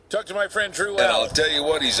Talk to my friend Drew And I'll Allen, tell you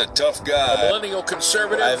what, he's a tough a guy. millennial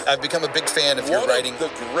conservative. I've become a big fan of your one writing. of the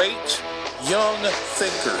great young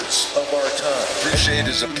thinkers of our time. Appreciate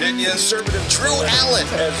his opinions. Conservative Drew Allen.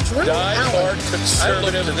 as die-hard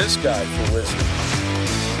conservative. I look to this guy for wisdom.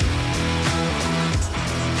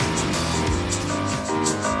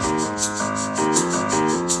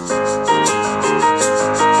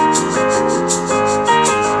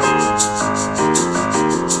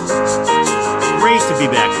 Be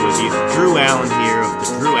back with you. Drew Allen here of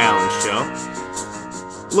The Drew Allen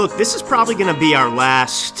Show. Look, this is probably going to be our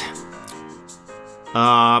last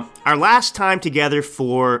time together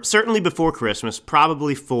for, certainly before Christmas,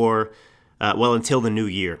 probably for, until the new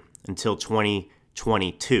year, until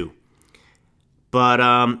 2022.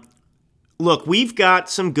 But, look, we've got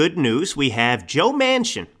some good news. We have Joe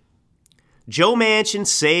Manchin. Joe Manchin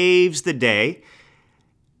saves the day,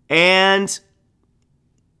 and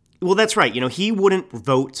well, that's right. You know, he wouldn't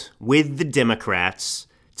vote with the Democrats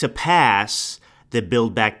to pass the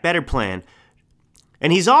Build Back Better plan.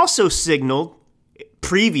 And he's also signaled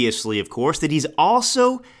previously, of course, that he's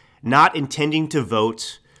also not intending to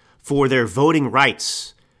vote for their voting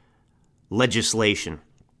rights legislation,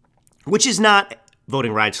 which is not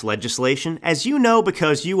voting rights legislation, as you know,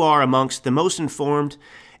 because you are amongst the most informed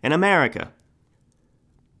in America.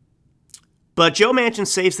 But Joe Manchin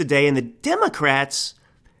saves the day, and the Democrats,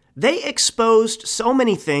 they exposed so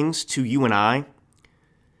many things to you and I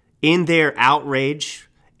in their outrage,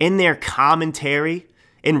 in their commentary,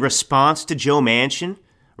 in response to Joe Manchin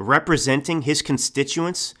representing his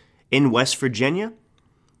constituents in West Virginia.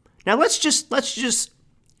 Now let's just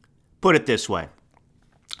put it this way,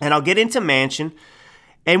 and I'll get into Manchin,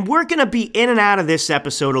 and we're going to be in and out of this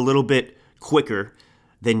episode a little bit quicker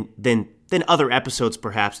than other episodes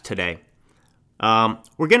perhaps today.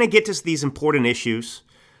 We're going to get to these important issues.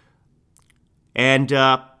 And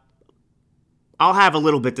I'll have a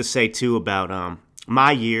little bit to say, too, about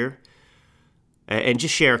my year and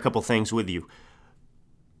just share a couple things with you.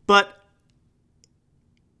 But,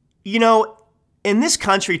 you know, in this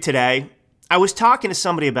country today, I was talking to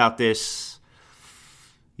somebody about this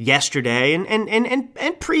yesterday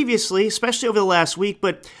and previously, especially over the last week,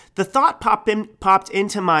 but the thought popped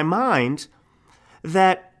into my mind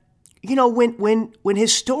that, you know, when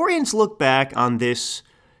historians look back on this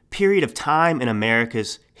period of time in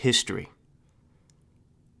America's history,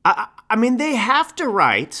 I mean, they have to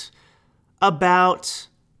write about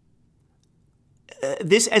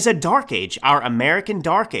this as a dark age, our American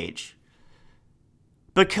dark age.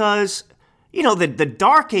 Because, you know, the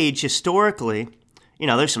dark age historically, you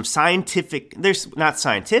know, there's not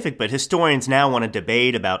scientific, but historians now want to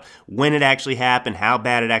debate about when it actually happened, how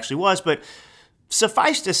bad it actually was. But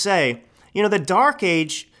suffice to say, you know, the dark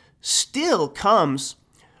age still comes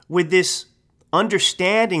with this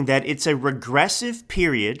understanding that it's a regressive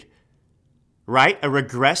period, right? A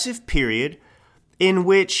regressive period in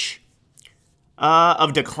which,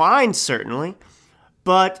 of decline certainly,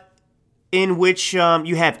 but in which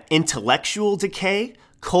you have intellectual decay,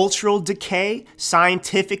 cultural decay,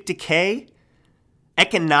 scientific decay,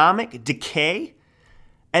 economic decay.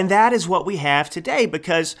 And that is what we have today,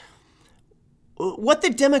 because what the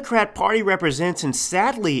Democrat Party represents, and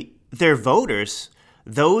sadly their voters,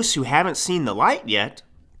 those who haven't seen the light yet,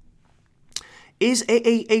 is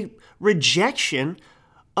a rejection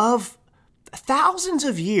of thousands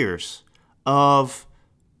of years of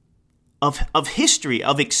history,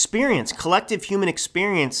 of experience, collective human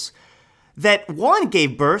experience that, one,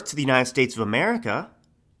 gave birth to the United States of America,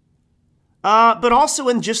 but also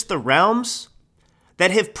in just the realms that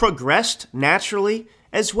have progressed naturally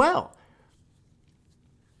as well.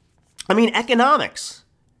 I mean, economics.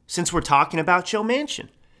 Since we're talking about Joe Manchin,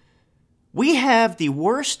 we have the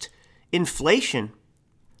worst inflation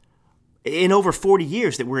in over 40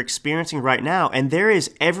 years that we're experiencing right now, and there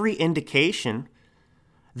is every indication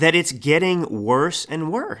that it's getting worse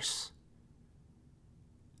and worse.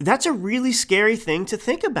 That's a really scary thing to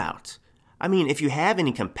think about. I mean, if you have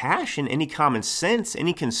any compassion, any common sense,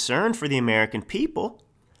 any concern for the American people,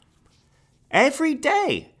 every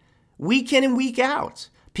day, week in and week out,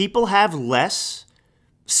 people have less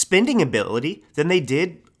spending ability than they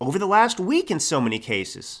did over the last week in so many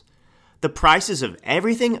cases. The prices of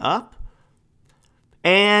everything up,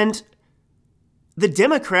 and the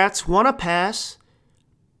Democrats want to pass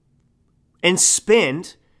and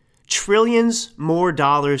spend trillions more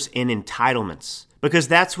dollars in entitlements, because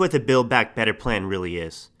that's what the Build Back Better plan really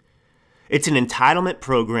is. It's an entitlement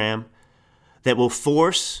program that will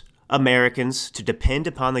force Americans to depend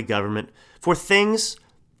upon the government for things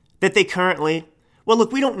that they currently, well,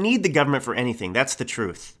 look, we don't need the government for anything. That's the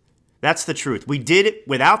truth. That's the truth. We did it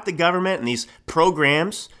without the government and these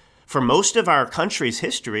programs for most of our country's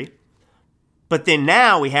history. But then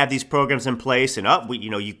now we have these programs in place, and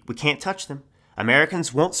we can't touch them.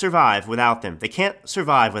 Americans won't survive without them. They can't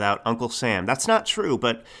survive without Uncle Sam. That's not true,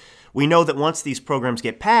 but we know that once these programs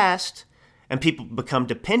get passed and people become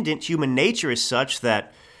dependent, human nature is such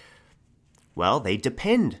that, well, they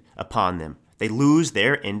depend upon them. They lose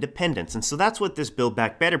their independence. And so that's what this Build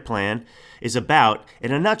Back Better plan is about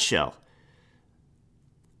in a nutshell.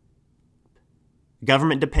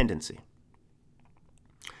 Government dependency.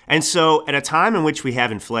 And so at a time in which we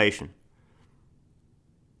have inflation,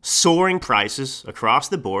 soaring prices across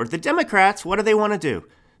the board, the Democrats, what do they want to do?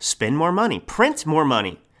 Spend more money, print more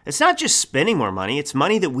money. It's not just spending more money, it's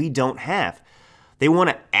money that we don't have. They want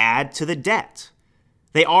to add to the debt.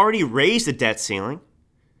 They already raised the debt ceiling,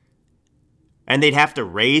 and they'd have to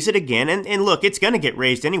raise it again. And look, it's going to get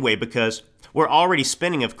raised anyway because we're already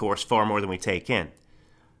spending, of course, far more than we take in.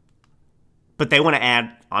 But they want to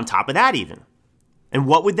add on top of that even. And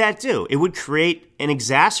what would that do? It would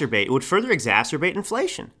it would further exacerbate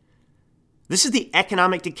inflation. This is the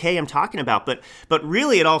economic decay I'm talking about, but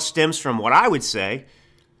really it all stems from what I would say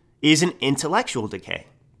is an intellectual decay.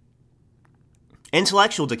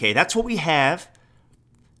 Intellectual decay, that's what we have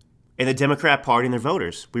in the Democrat Party and their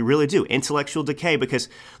voters. We really do. Intellectual decay because,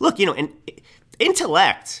 look,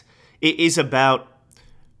 intellect is about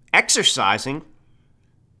exercising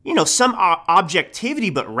some objectivity,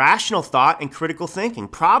 but rational thought and critical thinking,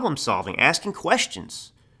 problem solving, asking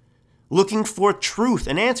questions, looking for truth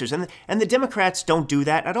and answers. And the Democrats don't do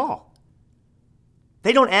that at all.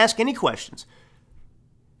 They don't ask any questions.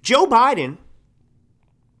 Joe Biden,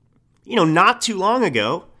 not too long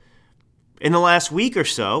ago, in the last week or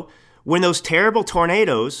so, when those terrible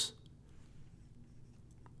tornadoes,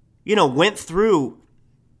 went through,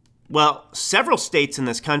 several states in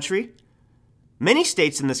this country, many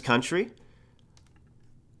states in this country,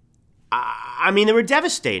 they were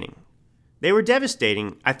devastating. They were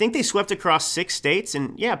devastating. I think they swept across 6 states,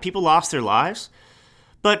 and people lost their lives.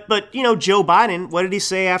 But Joe Biden, what did he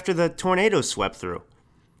say after the tornadoes swept through?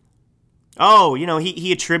 Oh,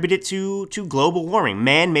 he attributed it to global warming,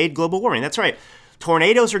 man-made global warming. That's right.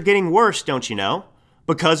 Tornadoes are getting worse, don't you know?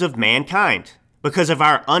 Because of mankind, because of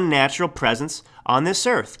our unnatural presence on this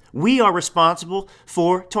earth. We are responsible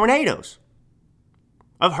for tornadoes,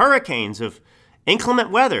 of hurricanes, of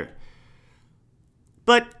inclement weather.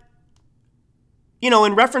 But,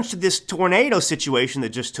 in reference to this tornado situation that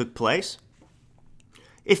just took place,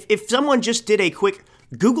 if someone just did a quick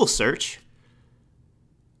Google search,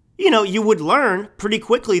 you would learn pretty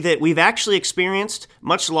quickly that we've actually experienced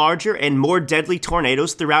much larger and more deadly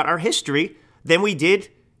tornadoes throughout our history than we did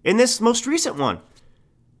in this most recent one.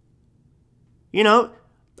 A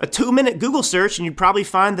 2-minute Google search and you'd probably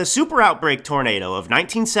find the super outbreak tornado of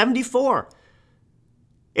 1974.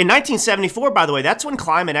 In 1974, by the way, that's when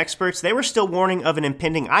climate experts, they were still warning of an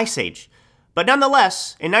impending ice age. But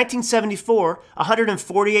nonetheless, in 1974,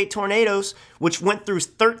 148 tornadoes, which went through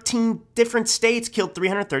 13 different states, killed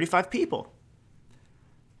 335 people.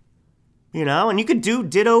 And you could do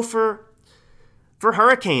ditto for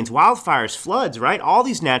hurricanes, wildfires, floods, right? All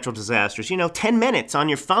these natural disasters. 10 minutes on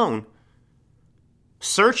your phone,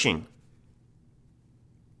 searching.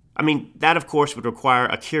 That, of course, would require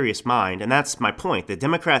a curious mind, and that's my point. The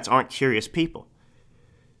Democrats aren't curious people.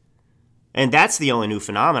 And that's the only new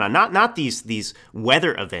phenomenon, not these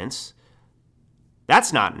weather events.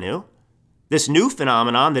 That's not new. This new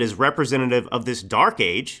phenomenon that is representative of this dark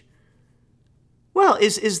age,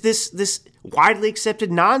 is this widely accepted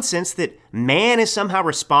nonsense that man is somehow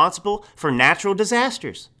responsible for natural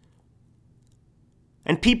disasters.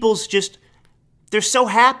 And they're so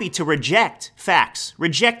happy to reject facts,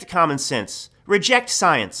 reject common sense, reject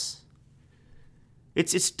science.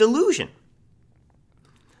 It's delusion.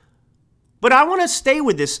 But I want to stay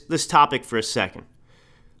with this topic for a second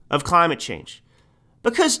of climate change.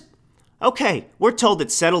 Because, we're told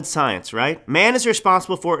it's settled science, right? Man is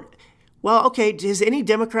responsible for it. Well, has any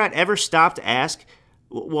Democrat ever stopped to ask,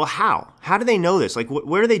 how? How do they know this?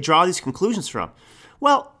 Where do they draw these conclusions from?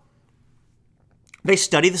 Well, they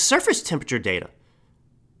study the surface temperature data.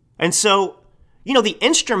 And so, the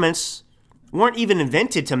instruments weren't even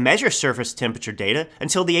invented to measure surface temperature data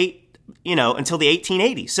until the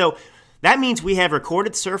 1880s. So that means we have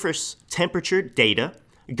recorded surface temperature data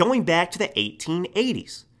going back to the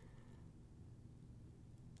 1880s.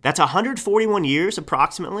 That's 141 years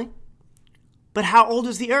approximately. But how old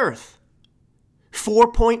is the Earth?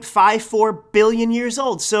 4.54 billion years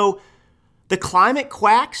old. So the climate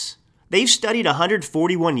quacks, they've studied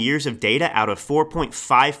 141 years of data out of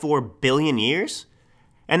 4.54 billion years.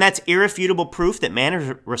 And that's irrefutable proof that man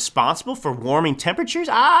is responsible for warming temperatures?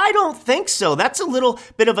 I don't think so. That's a little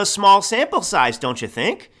bit of a small sample size, don't you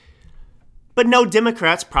think? But no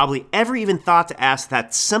Democrats probably ever even thought to ask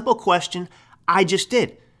that simple question I just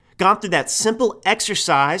did. Gone through that simple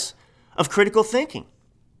exercise of critical thinking.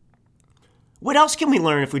 What else can we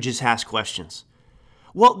learn if we just ask questions?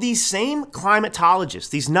 Well, these same climatologists,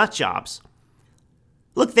 these nut jobs,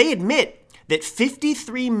 look, they admit that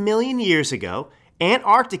 53 million years ago,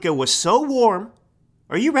 Antarctica was so warm.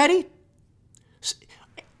 Are you ready?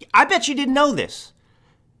 I bet you didn't know this.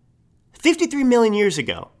 53 million years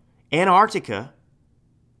ago, Antarctica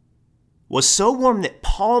was so warm that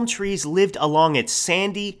palm trees lived along its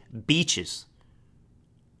sandy beaches.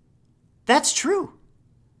 That's true.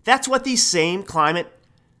 That's what these same climate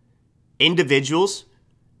individuals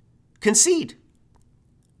concede.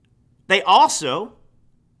 They also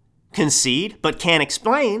concede, but can't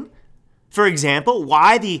explain, for example,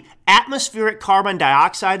 why the atmospheric carbon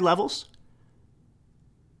dioxide levels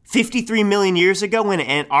 53 million years ago when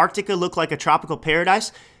Antarctica looked like a tropical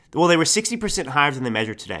paradise, well, they were 60% higher than they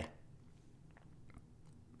measure today.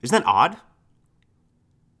 Isn't that odd?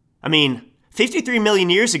 I mean, 53 million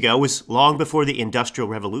years ago was long before the Industrial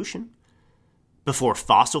Revolution, before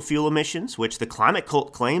fossil fuel emissions, which the climate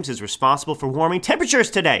cult claims is responsible for warming temperatures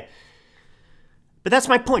today. But that's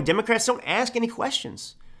my point. Democrats don't ask any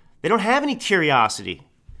questions. They don't have any curiosity.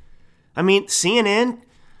 I mean, CNN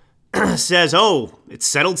says, oh, it's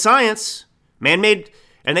settled science, man-made,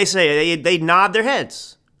 and they say, they nod their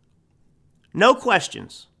heads. No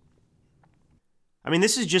questions. I mean,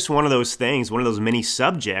 this is just one of those things, one of those many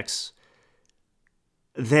subjects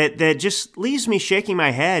that just leaves me shaking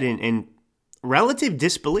my head in relative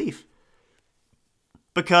disbelief.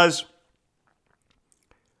 Because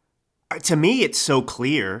to me, it's so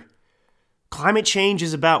clear. Climate change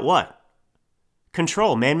is about what?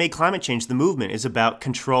 Control. Man-made climate change, the movement, is about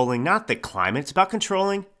controlling not the climate. It's about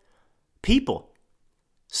controlling people,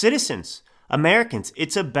 citizens, Americans.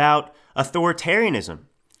 It's about authoritarianism.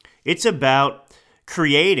 It's about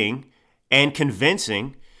creating and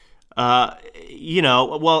convincing,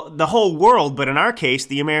 the whole world, but in our case,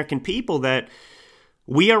 the American people, that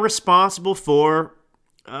we are responsible for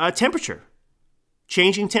temperature,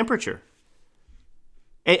 changing temperature.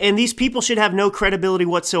 And these people should have no credibility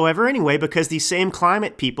whatsoever anyway, because these same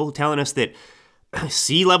climate people telling us that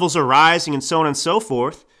sea levels are rising and so on and so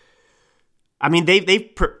forth, I mean,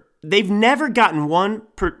 they've never gotten one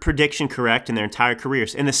prediction correct in their entire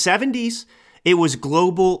careers. In the 70s, it was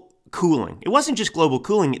global cooling. It wasn't just global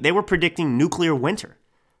cooling. They were predicting nuclear winter.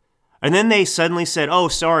 And then they suddenly said, oh,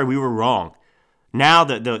 sorry, we were wrong. Now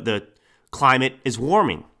the climate is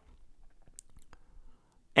warming.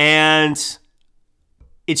 And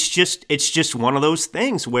it's just one of those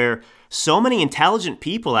things where so many intelligent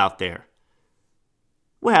people out there,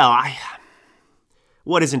 what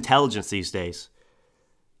is intelligence these days?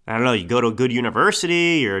 I don't know, you go to a good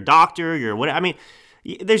university, you're a doctor, you're what, I mean,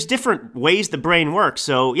 there's different ways the brain works.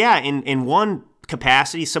 So yeah, in one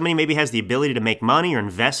capacity, somebody maybe has the ability to make money or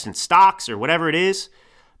invest in stocks or whatever it is.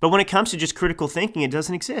 But when it comes to just critical thinking, it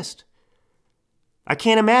doesn't exist. I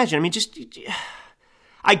can't imagine. I mean,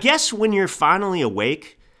 I guess when you're finally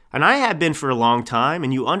awake, and I have been for a long time,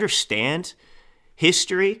 and you understand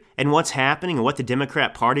history and what's happening and what the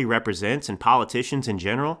Democrat Party represents and politicians in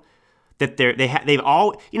general, that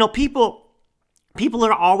people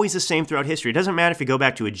are always the same throughout history. It doesn't matter if you go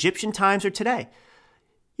back to Egyptian times or today.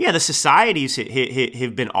 Yeah, the societies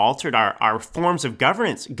have been altered. Our forms of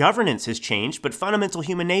governance has changed, but fundamental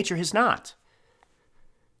human nature has not.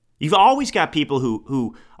 You've always got people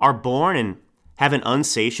who are born and have an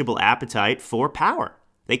insatiable appetite for power.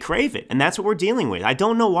 They crave it, and that's what we're dealing with. I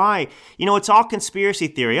don't know why. It's all conspiracy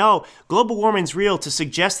theory. Oh, global warming's real to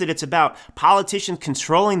suggest that it's about politicians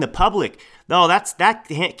controlling the public. No, that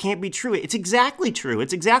can't be true. It's exactly true.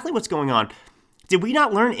 It's exactly what's going on. Did we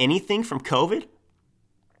not learn anything from COVID?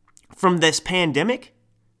 From this pandemic?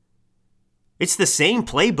 It's the same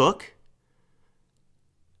playbook.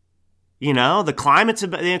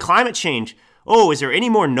 The climate change. Oh, is there any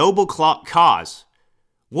more noble cause?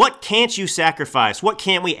 What can't you sacrifice? What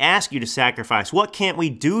can't we ask you to sacrifice? What can't we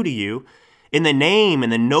do to you in the name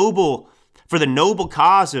and for the noble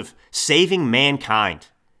cause of saving mankind?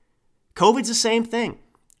 COVID's the same thing.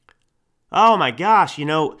 Oh my gosh, we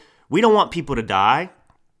don't want people to die.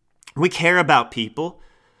 We care about people.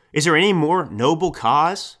 Is there any more noble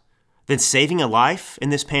cause than saving a life in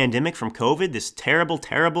this pandemic from COVID, this terrible,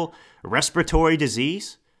 terrible respiratory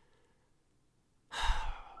disease?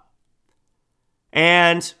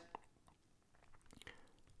 And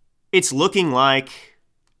it's looking like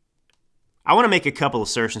I want to make a couple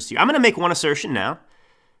assertions to you. I'm going to make one assertion now.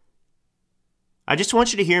 I just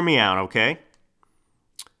want you to hear me out, okay?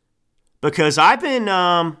 Because I've been,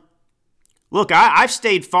 I've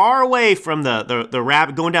stayed far away from the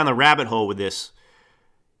rabbit, going down the rabbit hole with this,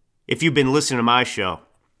 if you've been listening to my show.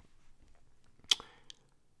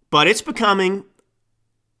 But it's becoming,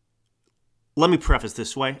 let me preface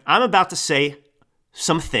this way. I'm about to say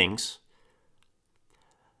some things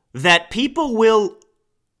that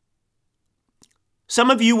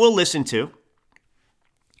some of you will listen to,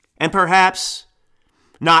 and perhaps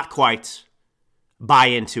not quite buy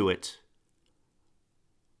into it.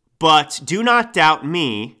 But do not doubt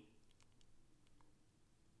me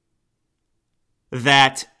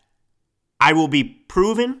that I will be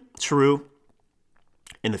proven true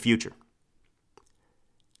in the future.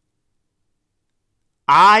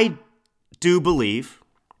 I do believe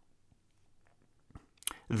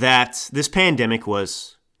that this pandemic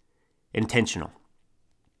was intentional.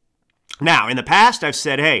 Now, in the past, I've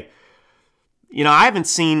said, hey, I haven't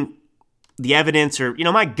seen the evidence, or,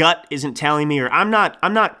 my gut isn't telling me, or I'm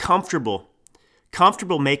not comfortable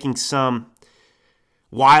making some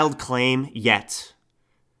wild claim yet.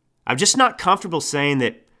 I'm just not comfortable saying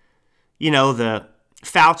that, the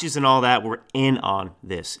Fauci's and all that were in on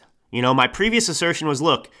this. My previous assertion was,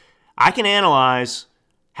 look, I can analyze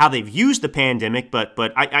how they've used the pandemic, but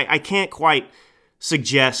I can't quite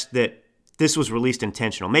suggest that this was released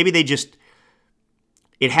intentional. Maybe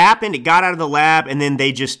it happened, it got out of the lab, and then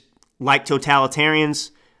they just, like totalitarians,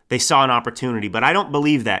 they saw an opportunity. But I don't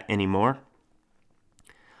believe that anymore.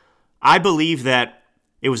 I believe that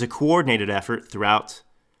it was a coordinated effort throughout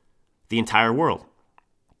the entire world.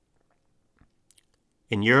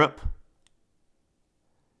 In Europe,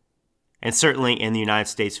 and certainly in the United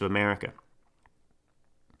States of America.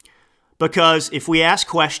 Because if we ask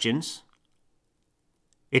questions,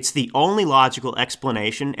 it's the only logical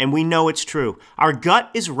explanation, and we know it's true. Our gut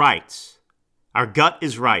is right. Our gut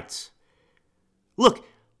is right. Look,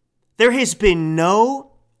 there has been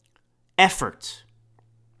no effort,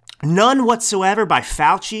 none whatsoever, by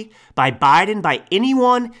Fauci, by Biden, by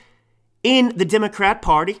anyone in the Democrat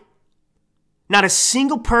Party, not a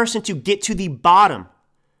single person to get to the bottom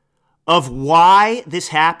of why this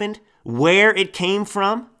happened, where it came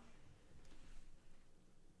from.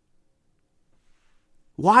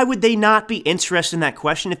 Why would they not be interested in that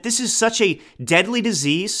question? If this is such a deadly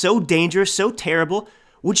disease, so dangerous, so terrible,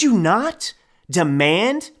 would you not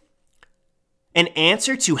demand an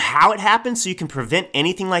answer to how it happened so you can prevent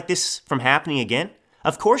anything like this from happening again?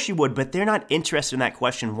 Of course you would, but they're not interested in that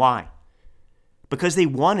question. Why? Because they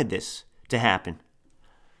wanted this to happen.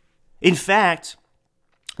 In fact,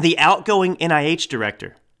 the outgoing NIH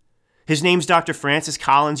director, his name's Dr. Francis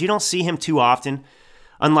Collins. You don't see him too often,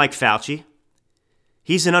 unlike Fauci.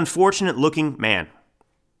 He's an unfortunate-looking man.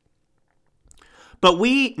 But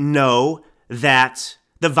we know that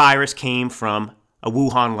the virus came from a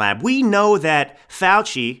Wuhan lab. We know that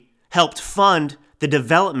Fauci helped fund the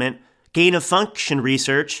development, gain-of-function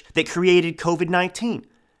research that created COVID-19.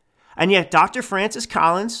 And yet Dr. Francis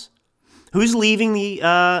Collins, who's leaving the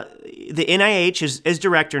NIH as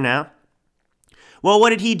director now, well, what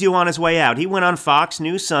did he do on his way out? He went on Fox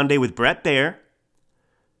News Sunday with Bret Baier,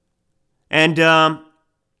 and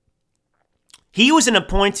he was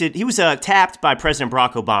tapped by President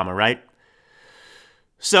Barack Obama, right?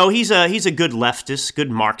 So he's a good leftist, good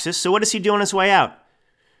Marxist. So what does he do on his way out?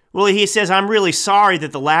 Well, he says, I'm really sorry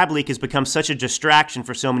that the lab leak has become such a distraction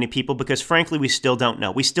for so many people because, frankly, we still don't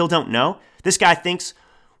know. We still don't know. This guy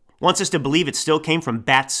wants us to believe it still came from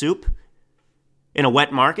bat soup in a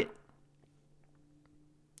wet market.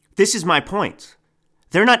 This is my point.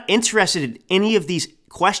 They're not interested in any of these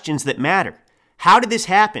questions that matter. How did this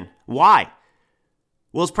happen? Why?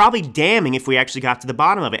 Well, it's probably damning if we actually got to the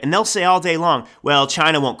bottom of it. And they'll say all day long, well,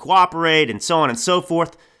 China won't cooperate and so on and so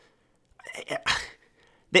forth.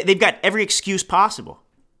 They've got every excuse possible.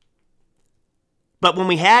 But when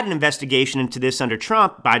we had an investigation into this under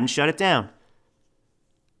Trump, Biden shut it down.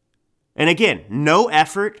 And again, no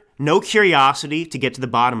effort, no curiosity to get to the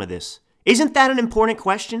bottom of this. Isn't that an important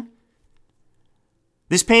question?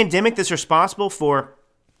 This pandemic that's responsible for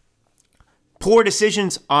poor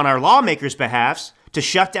decisions on our lawmakers' behalves, to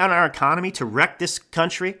shut down our economy, to wreck this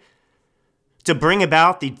country, to bring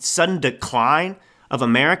about the sudden decline of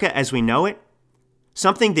America as we know it,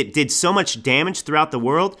 something that did so much damage throughout the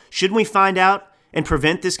world, shouldn't we find out and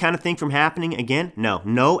prevent this kind of thing from happening again?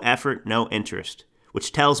 No effort, no interest,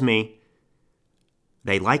 which tells me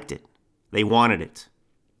they liked it. They wanted it.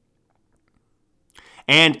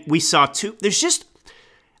 And we saw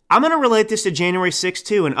I'm going to relate this to January 6th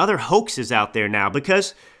too and other hoaxes out there now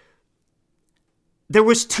because there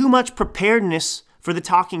was too much preparedness for the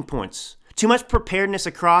talking points, too much preparedness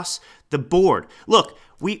across the board. Look,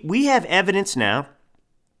 we have evidence now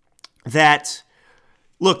that,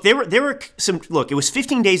 look, there were some, look, it was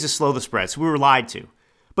 15 days to slow the spread, so we were lied to.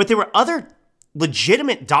 But there were other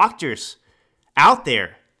legitimate doctors out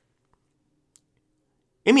there,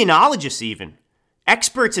 immunologists even,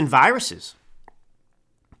 experts in viruses,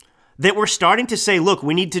 that were starting to say, look,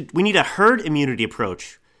 we need a herd immunity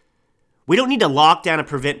approach. We don't need to lock down and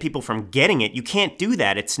prevent people from getting it. You can't do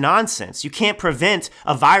that. It's nonsense. You can't prevent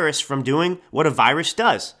a virus from doing what a virus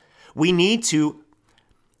does. We need to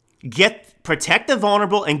protect the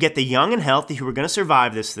vulnerable and get the young and healthy who are going to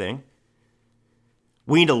survive this thing.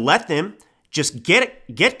 We need to let them just get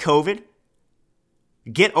COVID,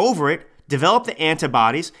 get over it, develop the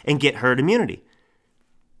antibodies, and get herd immunity.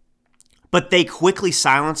 But they quickly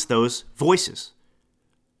silenced those voices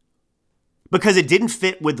because it didn't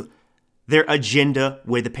fit with their agenda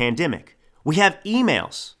with the pandemic. We have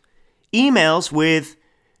emails with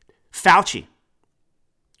Fauci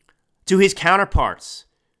to his counterparts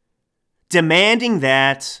demanding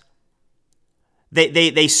that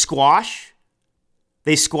they squash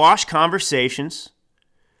conversations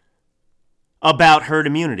about herd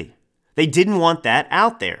immunity. They didn't want that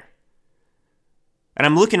out there. And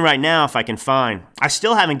I'm looking right now if I can find. I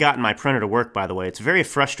still haven't gotten my printer to work, by the way. It's a very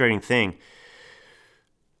frustrating thing.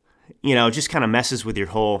 You know, it just kind of messes with your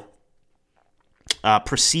whole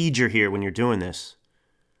procedure here when you're doing this.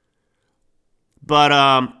 But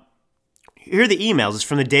here are the emails. It's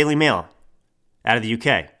from the Daily Mail out of the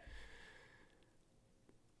UK.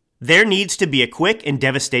 There needs to be a quick and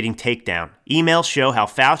devastating takedown. Emails show how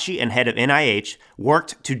Fauci and head of NIH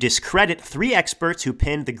worked to discredit 3 experts who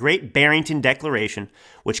penned the Great Barrington Declaration,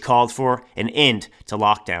 which called for an end to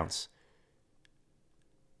lockdowns.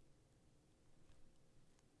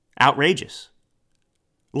 Outrageous.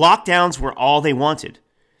 Lockdowns were all they wanted.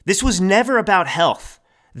 This was never about health.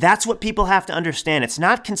 That's what people have to understand. It's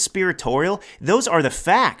not conspiratorial. Those are the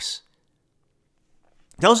facts.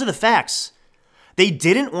 Those are the facts. They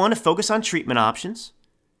didn't want to focus on treatment options.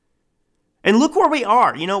 And look where we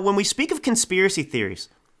are. You know, when we speak of conspiracy theories,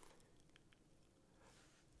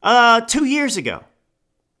 2 years ago,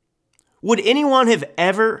 would anyone have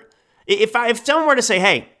ever, if someone were to say,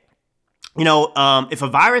 hey, you know, if a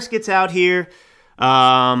virus gets out here,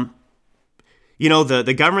 you know,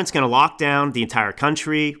 the government's going to lock down the entire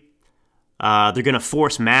country. They're going to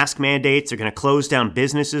force mask mandates. They're going to close down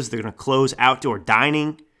businesses. They're going to close outdoor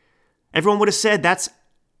dining. Everyone would have said that's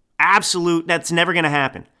never going to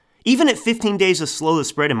happen. Even at 15 days to slow the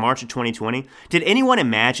spread in March of 2020, did anyone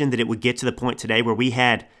imagine that it would get to the point today where we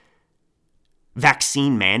had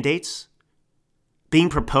vaccine mandates being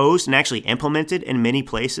proposed and actually implemented in many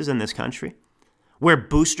places in this country? Where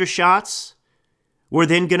booster shots were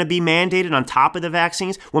then going to be mandated on top of the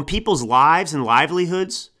vaccines? When people's lives and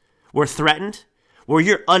livelihoods were threatened? Where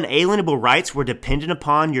your unalienable rights were dependent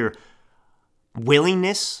upon your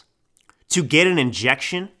willingness to get an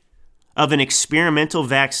injection of an experimental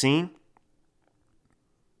vaccine?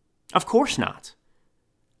 Of course not.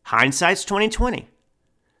 Hindsight's 2020.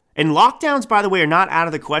 And lockdowns, by the way, are not out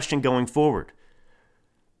of the question going forward.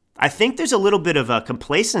 I think there's a little bit of a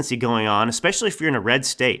complacency going on, especially if you're in a red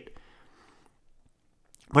state.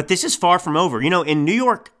 But this is far from over. You know, in New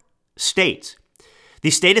York State,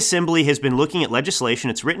 the state assembly has been looking at legislation.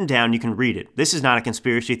 It's written down. You can read it. This is not a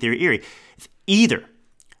conspiracy theory either.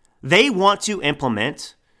 They want to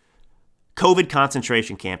implement COVID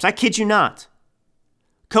concentration camps. I kid you not.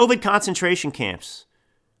 COVID concentration camps.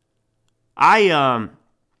 I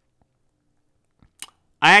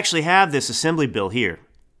actually have this assembly bill here.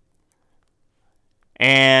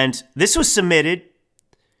 And this was submitted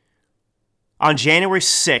on January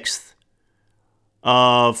 6th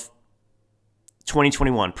of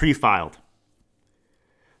 2021, pre-filed.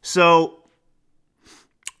 So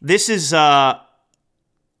this is a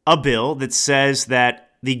bill that says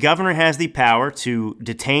that the governor has the power to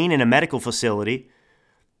detain in a medical facility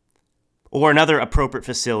or another appropriate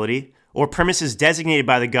facility or premises designated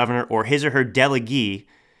by the governor or his or her delegee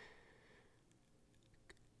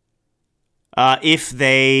if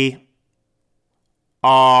they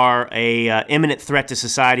are a imminent threat to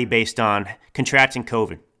society based on contracting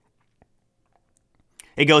COVID.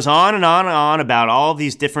 It goes on and on and on about all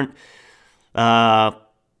these different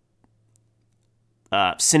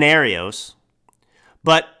scenarios,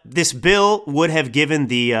 but this bill would have given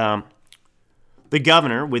the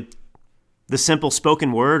governor, with the simple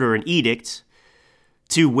spoken word or an edict,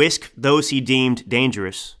 to whisk those he deemed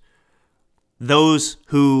dangerous, those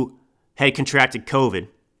who had contracted COVID,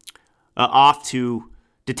 off to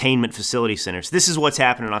detainment facility centers. This is what's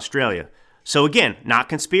happened in Australia. So again, not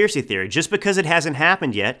conspiracy theory. Just because it hasn't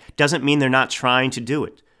happened yet doesn't mean they're not trying to do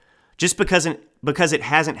it. Just because it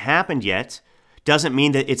hasn't happened yet doesn't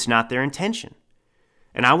mean that it's not their intention.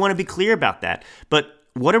 And I want to be clear about that. But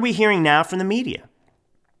what are we hearing now from the media?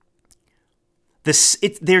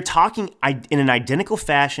 They're talking in an identical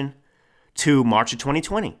fashion to March of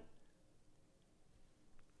 2020.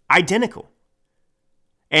 Identical.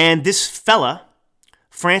 And this fella,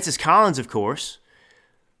 Francis Collins, of course,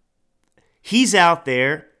 he's out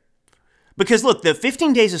there because, look, the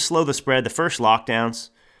 15 days to slow the spread, the first lockdowns,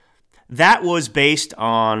 that was based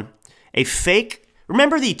on a fake.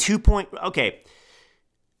 Remember the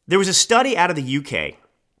there was a study out of the UK,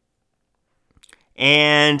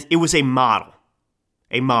 and it was a model.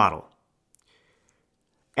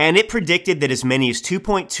 And it predicted that as many as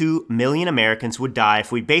 2.2 million Americans would die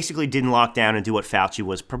if we basically didn't lock down and do what Fauci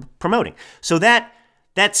was promoting. So that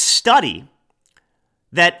study,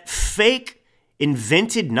 that fake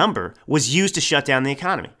invented number, was used to shut down the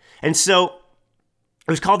economy. And so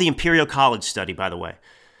it was called the Imperial College study, by the way.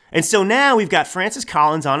 And so now we've got Francis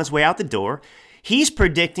Collins on his way out the door. He's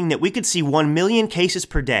predicting that we could see 1 million cases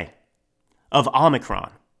per day of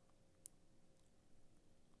Omicron.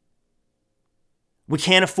 We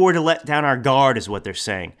can't afford to let down our guard, is what they're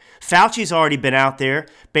saying. Fauci's already been out there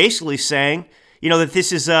basically saying, that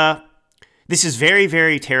this is very,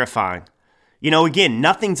 very terrifying. Again,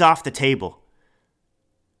 nothing's off the table.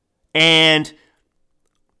 And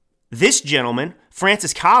this gentleman,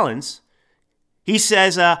 Francis Collins, he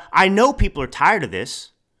says, I know people are tired of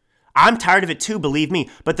this. I'm tired of it too, believe me,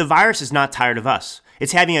 but the virus is not tired of us.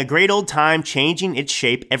 It's having a great old time changing its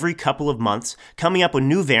shape every couple of months, coming up with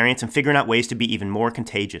new variants and figuring out ways to be even more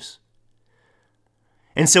contagious.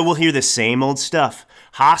 And so we'll hear the same old stuff.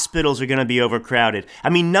 Hospitals are going to be overcrowded. I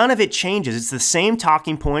mean, none of it changes. It's the same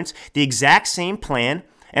talking points, the exact same plan,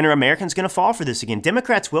 and are Americans going to fall for this again?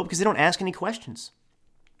 Democrats will because they don't ask any questions.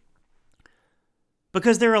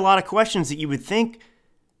 Because there are a lot of questions that you would think,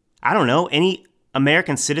 any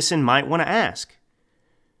American citizen might want to ask.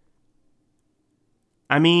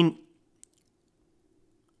 I mean,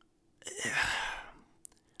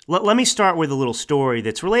 let me start with a little story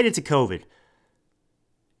that's related to COVID.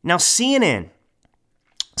 Now, CNN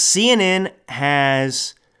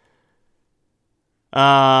has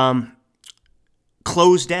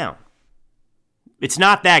closed down. It's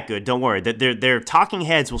not that good, don't worry. Their talking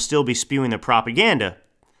heads will still be spewing their propaganda.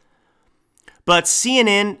 But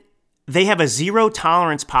CNN, they have a zero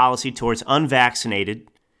tolerance policy towards unvaccinated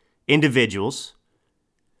individuals.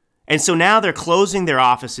 And so now they're closing their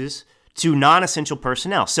offices to non-essential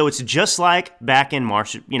personnel. So it's just like back in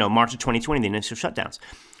March of 2020, the initial shutdowns.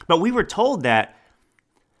 But we were told that,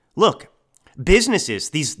 look,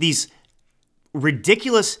 businesses, these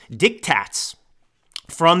ridiculous diktats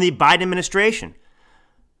from the Biden administration,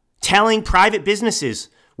 telling private businesses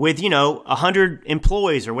with, 100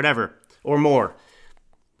 employees or whatever, or more,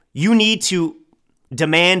 you need to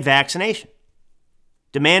demand vaccination.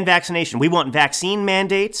 Demand vaccination. We want vaccine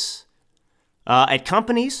mandates at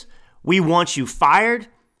companies. We want you fired.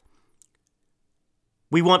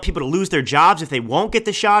 We want people to lose their jobs if they won't get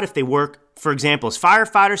the shot, if they work, for example, as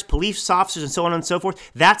firefighters, police officers, and so on and so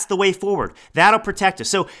forth. That's the way forward. That'll protect us.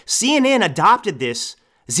 So CNN adopted this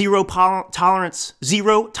zero tolerance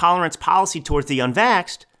policy towards the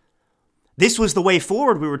unvaxxed. This was the way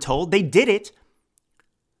forward, we were told. They did it.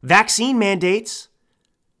 Vaccine mandates.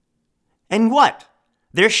 And what?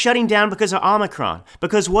 They're shutting down because of Omicron.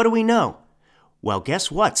 Because what do we know? Well,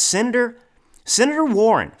 guess what? Senator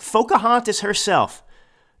Warren, Pocahontas herself,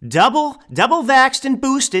 double vaxxed and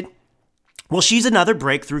boosted. Well, she's another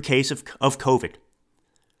breakthrough case of COVID.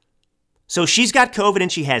 So she's got COVID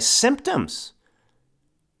and she has symptoms.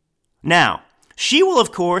 Now, she will,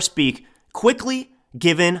 of course, be quickly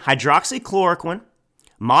given hydroxychloroquine,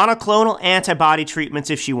 monoclonal antibody treatments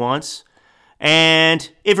if she wants,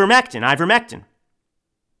 and ivermectin.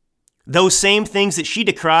 Those same things that she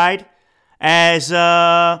decried as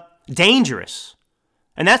dangerous.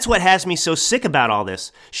 And that's what has me so sick about all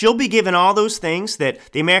this. She'll be given all those things that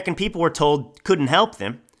the American people were told couldn't help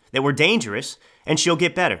them, that were dangerous, and she'll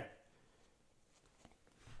get better.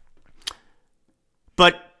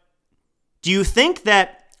 But do you think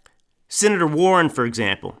that Senator Warren, for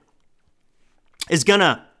example, is going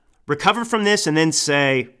to recover from this and then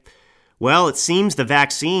say, well, it seems the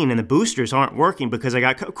vaccine and the boosters aren't working because I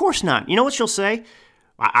got... Of course not. You know what she'll say?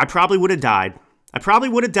 I probably would have died. I probably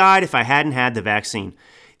would have died if I hadn't had the vaccine.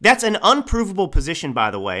 That's an unprovable position,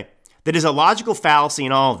 by the way, that is a logical fallacy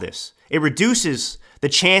in all of this. It reduces the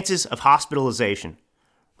chances of hospitalization.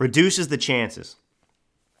 Reduces the chances.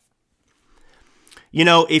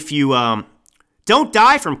 if you don't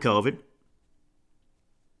die from COVID,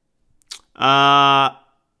 and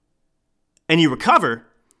you recover,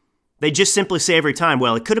 they just simply say every time,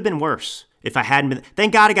 well, it could have been worse if I hadn't been.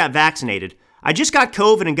 Thank God I got vaccinated. I just got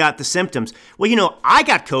COVID and got the symptoms. Well, I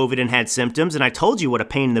got COVID and had symptoms, and I told you what a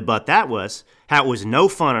pain in the butt that was, how it was no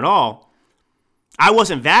fun at all. I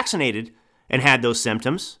wasn't vaccinated and had those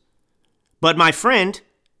symptoms, but my friend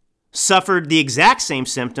suffered the exact same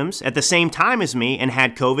symptoms at the same time as me and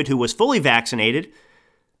had COVID, who was fully vaccinated.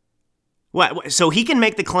 What? So he can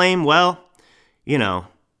make the claim, well,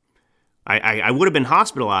 I would have been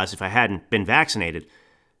hospitalized if I hadn't been vaccinated.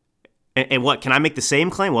 And what, can I make the same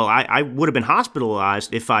claim? Well, I would have been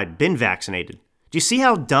hospitalized if I'd been vaccinated. Do you see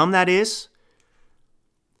how dumb that is?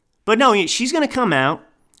 But no, she's going to come out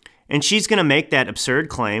and she's going to make that absurd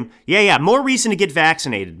claim. Yeah, more reason to get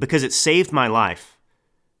vaccinated because it saved my life.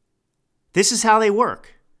 This is how they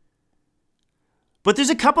work. But there's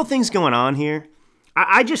a couple things going on here.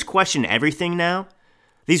 I just question everything now.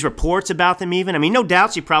 These reports about them even. I mean, no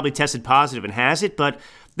doubt she probably tested positive and has it, but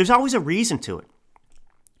there's always a reason to it.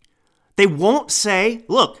 They won't say,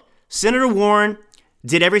 look, Senator Warren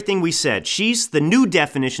did everything we said. She's the new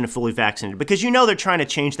definition of fully vaccinated because they're trying to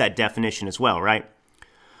change that definition as well, right?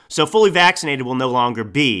 So fully vaccinated will no longer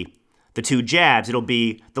be the 2 jabs. It'll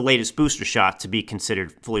be the latest booster shot to be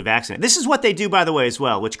considered fully vaccinated. This is what they do, by the way, as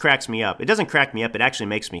well, which cracks me up. It doesn't crack me up. It actually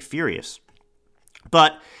makes me furious.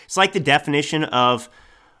 But it's like the definition of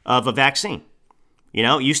a vaccine.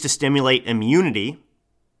 It used to stimulate immunity.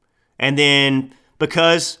 And then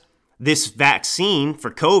because this vaccine for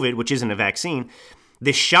COVID, which isn't a vaccine,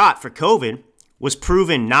 this shot for COVID was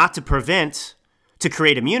proven not to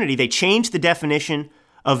create immunity, they changed the definition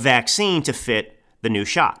of vaccine to fit the new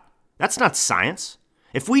shot. That's not science.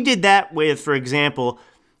 If we did that with, for example,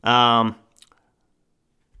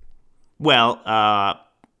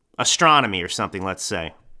 astronomy or something, let's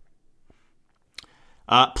say,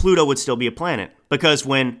 Pluto would still be a planet. Because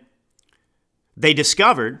when they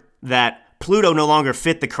discovered that Pluto no longer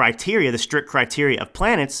fit the strict criteria of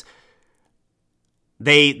planets,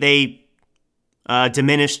 they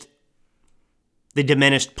diminished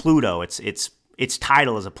Pluto, its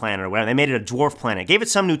title as a planet or whatever. They made it a dwarf planet. Gave it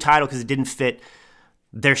some new title because it didn't fit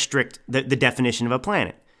their the definition of a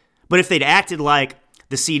planet. But if they'd acted like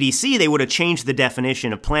the CDC, they would have changed the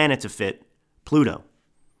definition of planet to fit Pluto.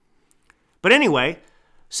 But anyway,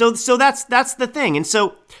 so that's the thing. And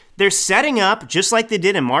so they're setting up, just like they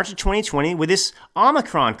did in March of 2020, with this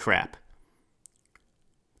Omicron crap.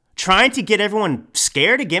 Trying to get everyone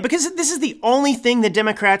scared again, because this is the only thing the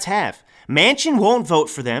Democrats have. Manchin won't vote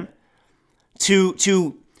for them to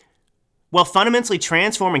fundamentally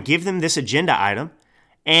transform and give them this agenda item.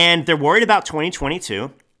 And they're worried about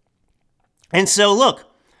 2022. And so, look,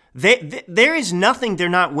 there is nothing they're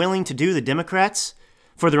not willing to do, the Democrats,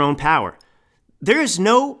 for their own power. There is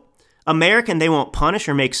no American they won't punish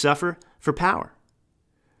or make suffer for power.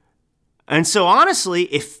 And so,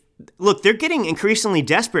 honestly, they're getting increasingly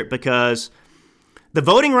desperate because the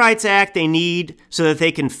Voting Rights Act they need so that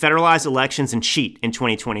they can federalize elections and cheat in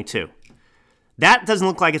 2022. That doesn't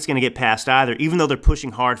look like it's going to get passed either, even though they're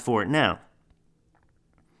pushing hard for it now.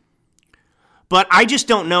 But I just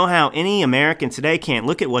don't know how any American today can't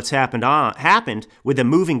look at what's happened with the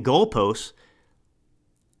moving goalposts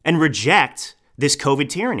and reject this COVID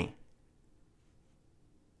tyranny.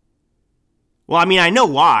 Well, I mean, I know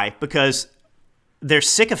why, because they're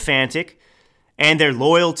sycophantic and they're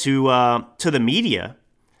loyal to the media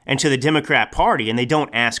and to the Democrat Party, and they don't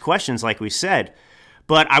ask questions like we said.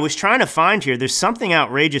 But I was trying to find here, there's something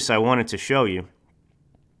outrageous I wanted to show you.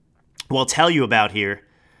 Well, tell you about here.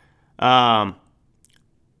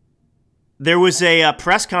 There was a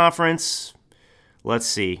press conference, let's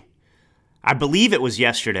see, I believe it was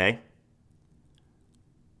yesterday.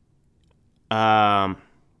 Let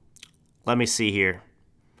me see here.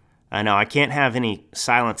 I know I can't have any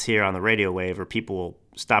silence here on the radio wave or people will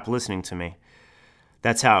stop listening to me.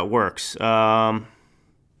 That's how it works. Hang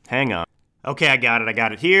on. Okay, I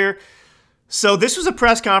got it here. So this was a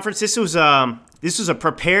press conference. This was a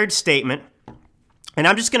prepared statement, and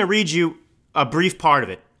I'm just going to read you a brief part of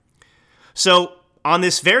it. So on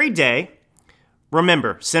this very day,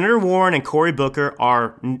 remember, Senator Warren and Cory Booker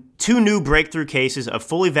are 2 new breakthrough cases of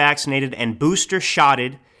fully vaccinated and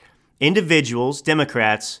booster-shotted individuals,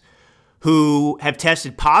 Democrats, who have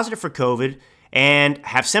tested positive for COVID and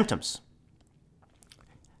have symptoms.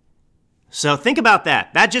 So think about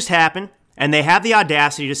that. That just happened, and they have the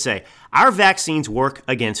audacity to say, our vaccines work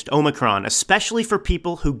against Omicron, especially for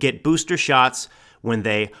people who get booster shots when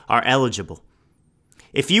they are eligible.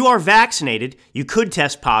 If you are vaccinated, you could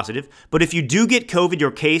test positive, but if you do get COVID,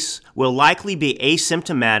 your case will likely be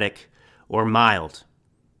asymptomatic or mild.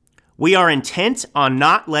 We are intent on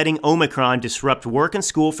not letting Omicron disrupt work and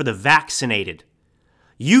school for the vaccinated.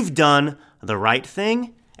 You've done the right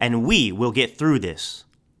thing, and we will get through this.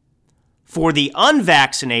 For the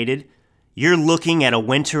unvaccinated, you're looking at a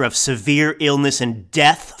winter of severe illness and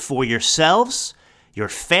death for yourselves, your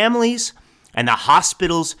families, and the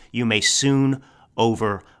hospitals you may soon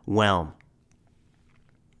overwhelm.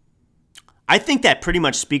 I think that pretty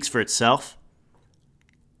much speaks for itself.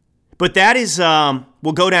 But that is,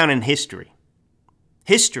 will go down in history.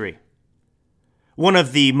 History. One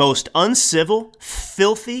of the most uncivil,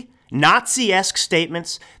 filthy, Nazi-esque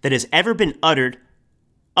statements that has ever been uttered,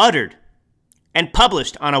 and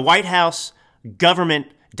published on a White House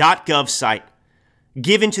government.gov site,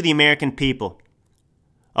 given to the American people.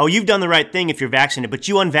 Oh, you've done the right thing if you're vaccinated, but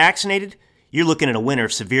you unvaccinated, you're looking at a winter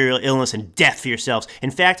of severe illness and death for yourselves.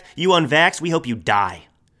 In fact, you unvaxxed, we hope you die.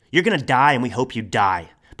 You're going to die, and we hope you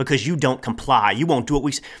die because you don't comply. You won't do what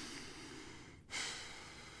we say.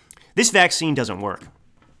 This vaccine doesn't work.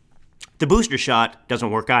 The booster shot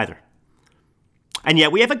doesn't work either. And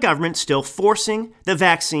yet we have a government still forcing the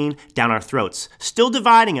vaccine down our throats, still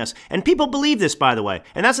dividing us. And people believe this, by the way.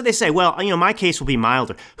 And that's what they say. Well, my case will be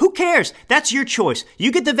milder. Who cares? That's your choice.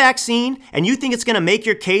 You get the vaccine and you think it's going to make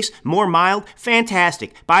your case more mild?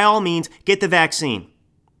 Fantastic. By all means, get the vaccine.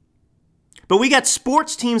 But we got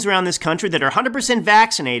sports teams around this country that are 100%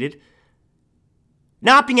 vaccinated,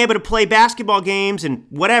 not being able to play basketball games and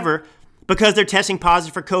whatever, because they're testing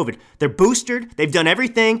positive for COVID. They're boosted, they've done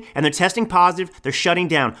everything, and they're testing positive, they're shutting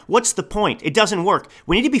down. What's the point? It doesn't work.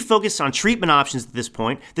 We need to be focused on treatment options at this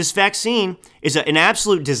point. This vaccine is an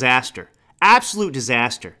absolute disaster. Absolute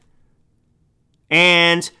disaster.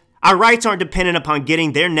 And our rights aren't dependent upon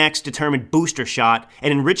getting their next determined booster shot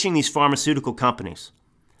and enriching these pharmaceutical companies.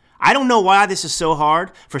 I don't know why this is so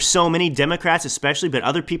hard for so many Democrats especially, but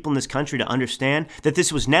other people in this country to understand that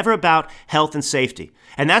this was never about health and safety.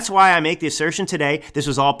 And that's why I make the assertion today this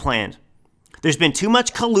was all planned. There's been too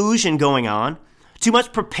much collusion going on, too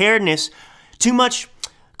much preparedness, too much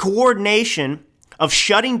coordination of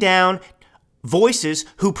shutting down voices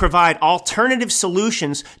who provide alternative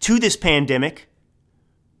solutions to this pandemic.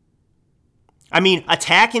 I mean,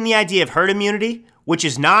 attacking the idea of herd immunity, which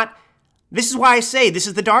is not. This is why I say this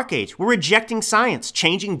is the dark age. We're rejecting science,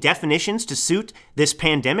 changing definitions to suit this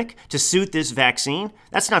pandemic, to suit this vaccine.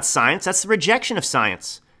 That's not science. That's the rejection of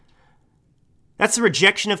science. That's the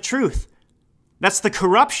rejection of truth. That's the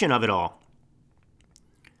corruption of it all.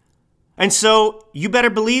 And so you better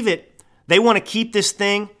believe it. They want to keep this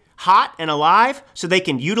thing hot and alive so they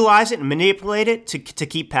can utilize it and manipulate it to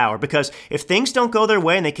keep power. Because if things don't go their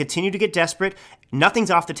way and they continue to get desperate,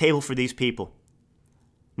 nothing's off the table for these people.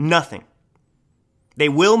 Nothing. They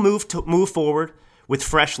will move forward with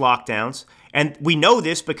fresh lockdowns. And we know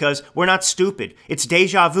this because we're not stupid. It's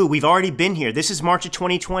deja vu. We've already been here. This is March of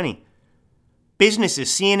 2020. Businesses,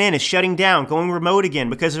 CNN is shutting down, going remote again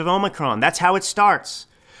because of Omicron. That's how it starts.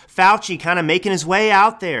 Fauci kind of making his way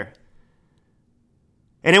out there.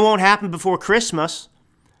 And it won't happen before Christmas.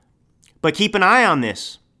 But keep an eye on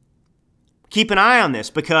this. Keep an eye on this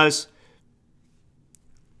because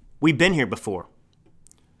we've been here before.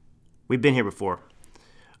 We've been here before.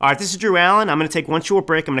 All right, this is Drew Allen. I'm going to take one short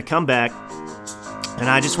break. I'm going to come back. And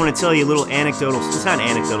I just want to tell you a little anecdotal. It's not an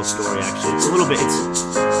anecdotal story, actually. It's a little bit.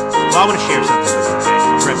 Well, I want to share something with you. Okay?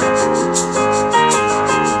 I'll be right back.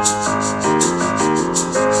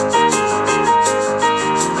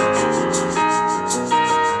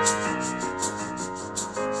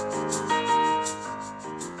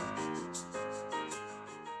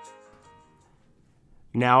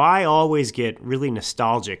 Now, I always get really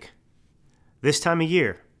nostalgic this time of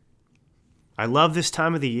year. I love this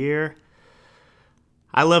time of the year.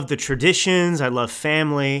 I love the traditions. I love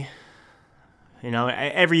family.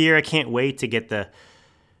 Every year I can't wait to get the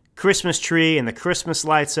Christmas tree and the Christmas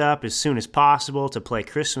lights up as soon as possible to play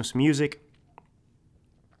Christmas music.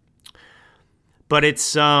 But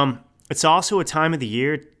it's also a time of the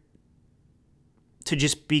year to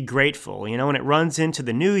just be grateful, and it runs into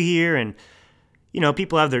the new year and,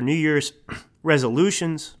 people have their New Year's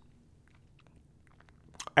resolutions.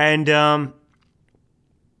 And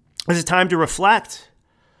it's a time to reflect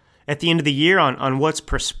at the end of the year on what's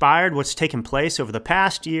perspired, what's taken place over the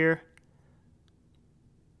past year,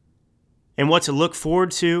 and what to look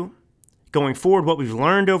forward to going forward, what we've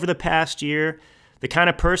learned over the past year, the kind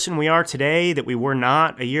of person we are today that we were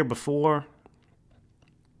not a year before.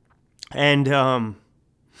 And,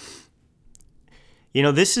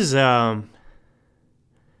 this is,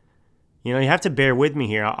 You have to bear with me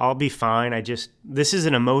here. I'll be fine. This is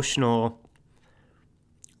an emotional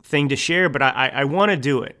thing to share, but I want to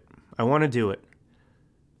do it. I want to do it.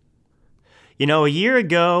 A year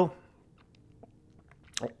ago,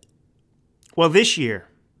 this year,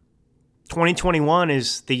 2021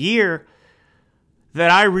 is the year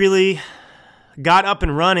that I really got up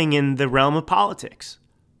and running in the realm of politics.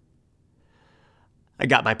 I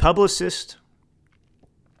got my publicist.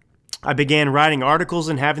 I began writing articles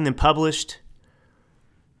and having them published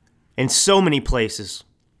in so many places.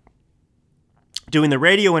 Doing the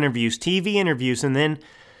radio interviews, TV interviews, and then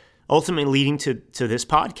ultimately leading to this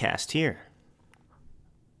podcast here.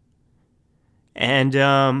 And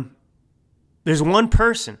there's one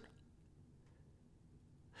person.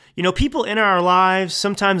 People enter our lives,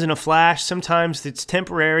 sometimes in a flash, sometimes it's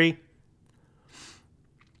temporary.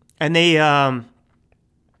 And they're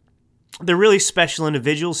really special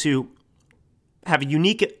individuals who have a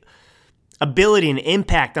unique ability and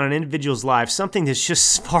impact on an individual's life, something that's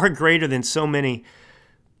just far greater than so many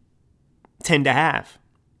tend to have.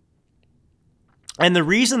 And the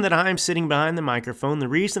reason that I'm sitting behind the microphone, the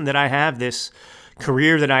reason that I have this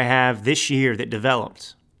career that I have this year that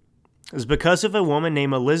developed, is because of a woman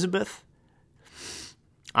named Elizabeth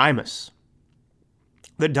Imus,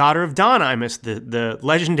 the daughter of Don Imus, the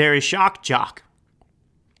legendary shock jock.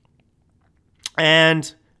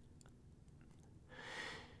 And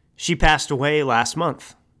she passed away last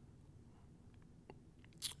month.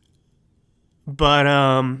 But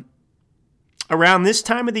around this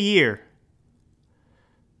time of the year,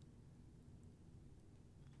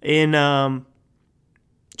 in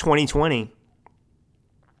 2020,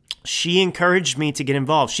 she encouraged me to get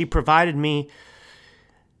involved. She provided me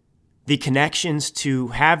the connections to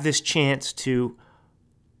have this chance to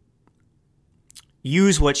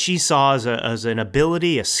use what she saw as an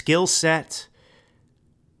ability, a skill set,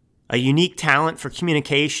 a unique talent for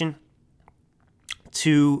communication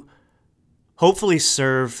to hopefully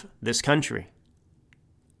serve this country.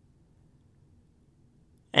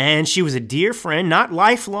 And she was a dear friend, not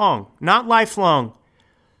lifelong.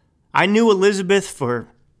 I knew Elizabeth for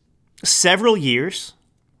several years,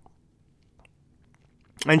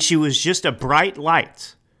 and she was just a bright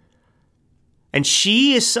light. And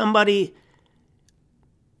she is somebody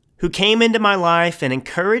who came into my life and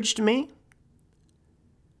encouraged me,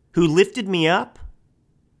 who lifted me up,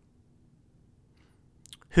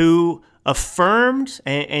 who affirmed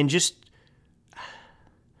and just,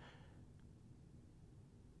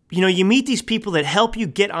 you meet these people that help you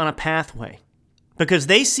get on a pathway because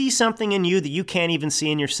they see something in you that you can't even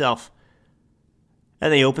see in yourself,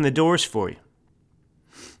 and they open the doors for you.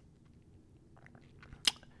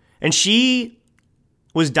 And she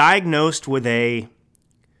was diagnosed with a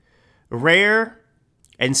rare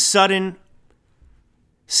and sudden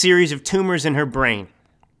series of tumors in her brain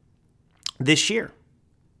this year.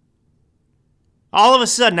 All of a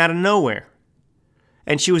sudden, out of nowhere.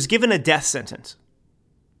 And she was given a death sentence.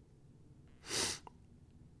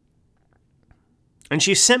 And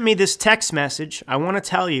she sent me this text message, I want to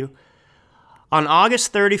tell you, on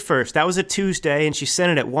August 31st. That was a Tuesday, and she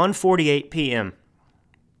sent it at 1:48 p.m.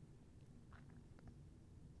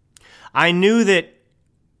 I knew that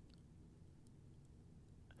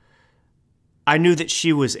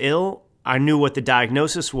she was ill. I knew what the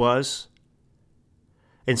diagnosis was,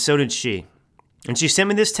 and so did she. And she sent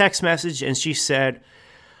me this text message, and she said,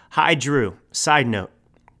 "Hi, Drew. Side note,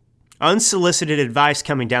 unsolicited advice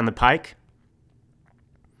coming down the pike.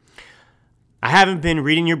 I haven't been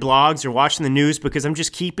reading your blogs or watching the news because I'm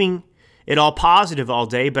just keeping it all positive all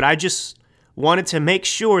day, but I just wanted to make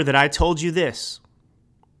sure that I told you this.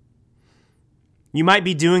 You might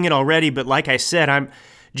be doing it already, but like I said, I'm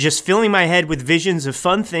just filling my head with visions of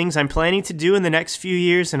fun things I'm planning to do in the next few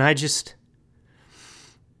years, and I just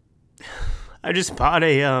bought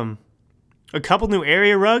a couple new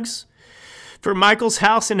area rugs for Michael's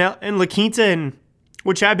house in La Quinta, and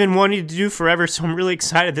which I've been wanting to do forever, so I'm really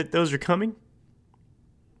excited that those are coming.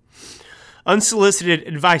 Unsolicited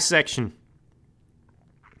advice section.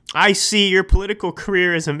 I see your political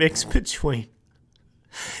career as a mix between,"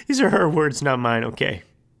 these are her words, not mine, okay,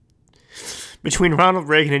 "between Ronald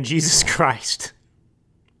Reagan and Jesus Christ.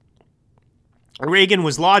 Reagan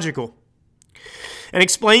was logical and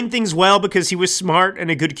explained things well because he was smart and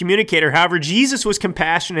a good communicator. However, Jesus was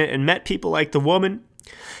compassionate and met people like the woman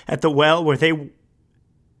at the well where they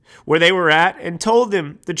were at and told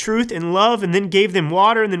them the truth in love and then gave them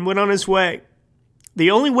water and then went on his way.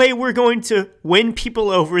 The only way we're going to win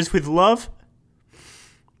people over is with love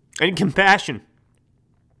and compassion.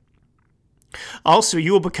 Also,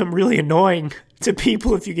 you will become really annoying to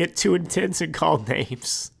people if you get too intense and call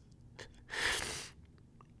names."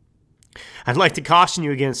 I'd like to caution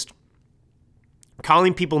you against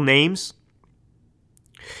calling people names.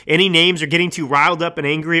 Any names or getting too riled up and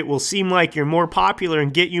angry, it will seem like you're more popular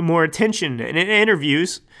and get you more attention in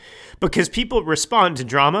interviews because people respond to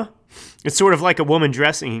drama. It's sort of like a woman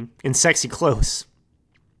dressing in sexy clothes.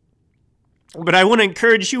 But I want to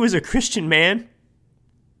encourage you as a Christian man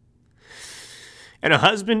and a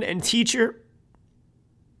husband and teacher,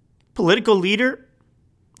 political leader,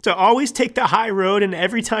 to always take the high road, and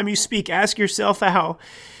every time you speak, ask yourself how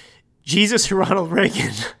Jesus or Ronald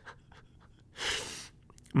Reagan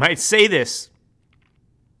might say this.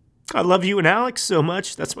 I love you and Alex so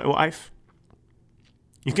much. That's my wife.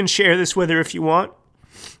 You can share this with her if you want.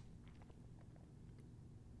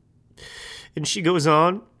 And she goes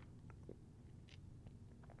on.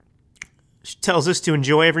 She tells us to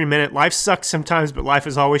enjoy every minute. Life sucks sometimes, but life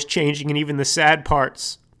is always changing, and even the sad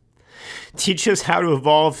parts teach us how to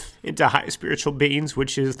evolve into high spiritual beings,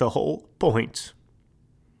 which is the whole point.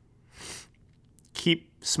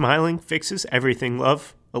 Keep smiling fixes everything.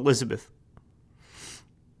 Love, Elizabeth.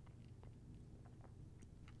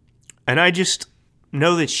 And I just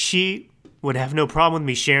know that she would have no problem with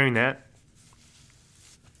me sharing that.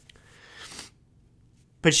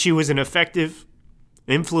 But she was an effective,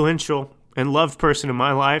 influential, and loved person in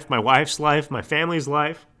my life, my wife's life, my family's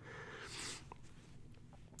life.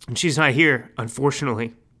 And she's not here,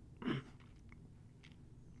 unfortunately.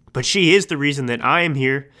 But she is the reason that I am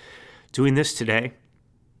here doing this today.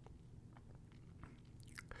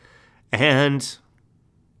 And,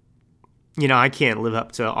 you know, I can't live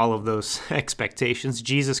up to all of those expectations.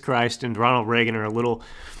 Jesus Christ and Ronald Reagan are a little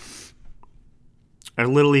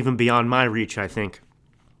even beyond my reach, I think.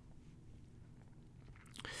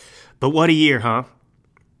 But what a year, huh?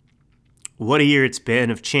 What a year it's been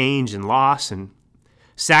of change and loss and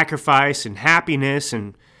sacrifice and happiness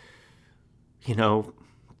and, you know,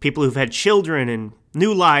 people who've had children and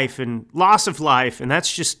new life and loss of life, and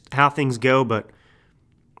that's just how things go. But,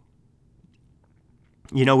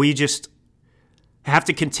 you know, we just have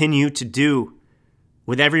to continue to do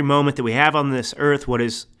with every moment that we have on this earth what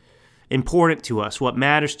is important to us, what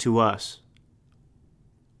matters to us.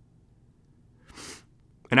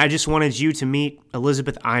 And I just wanted you to meet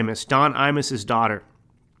Elizabeth Imus, Don Imus's daughter,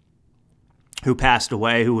 who passed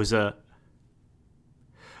away, who was a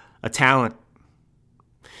talent.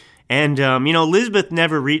 And, you know, Elizabeth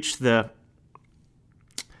never reached she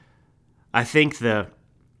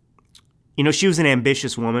was an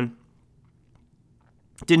ambitious woman,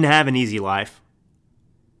 didn't have an easy life.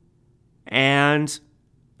 And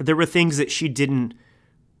there were things that she didn't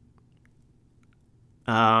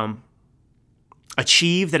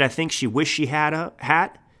achieve that I think she wished she had.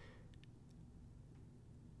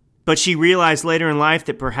 But she realized later in life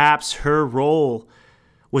that perhaps her role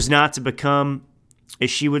was not to become,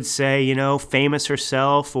 as she would say, you know, famous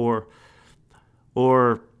herself or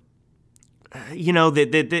you know,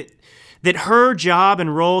 that her job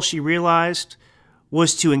and role, she realized,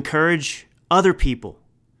 was to encourage other people,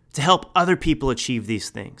 to help other people achieve these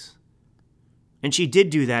things. And she did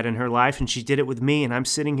do that in her life, and she did it with me, and I'm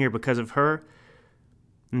sitting here because of her.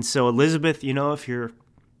 And so, Elizabeth, you know, if you're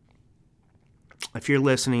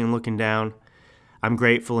listening and looking down, I'm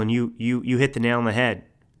grateful, and you hit the nail on the head.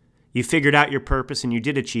 You figured out your purpose, and you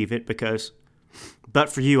did achieve it, but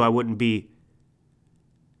for you, I wouldn't be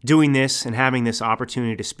doing this and having this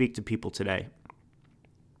opportunity to speak to people today.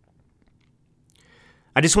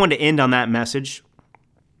 I just wanted to end on that message.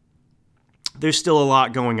 There's still a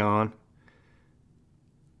lot going on,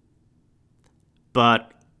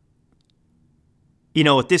 but you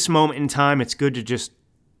know, at this moment in time, it's good to just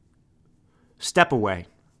step away.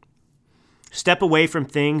 Step away from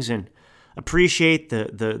things and appreciate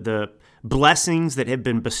the blessings that have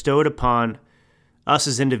been bestowed upon us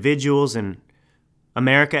as individuals and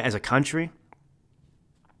America as a country.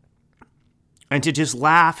 And to just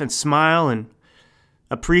laugh and smile and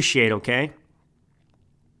appreciate, okay?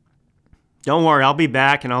 Don't worry, I'll be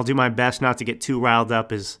back and I'll do my best not to get too riled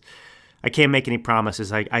up. As I can't make any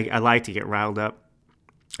promises. I like to get riled up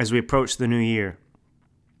as we approach the new year.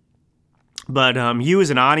 But you as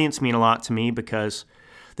an audience mean a lot to me because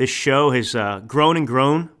this show has grown and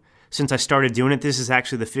grown since I started doing it. This is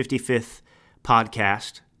actually the 55th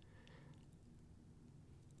podcast.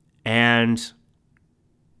 And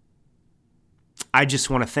I just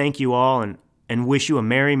want to thank you all and wish you a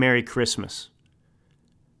Merry, Merry Christmas.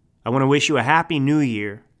 I want to wish you a Happy New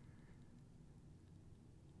Year.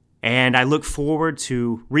 And I look forward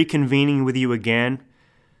to reconvening with you again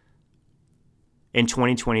in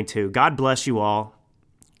 2022. God bless you all.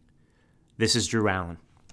 This is Drew Allen.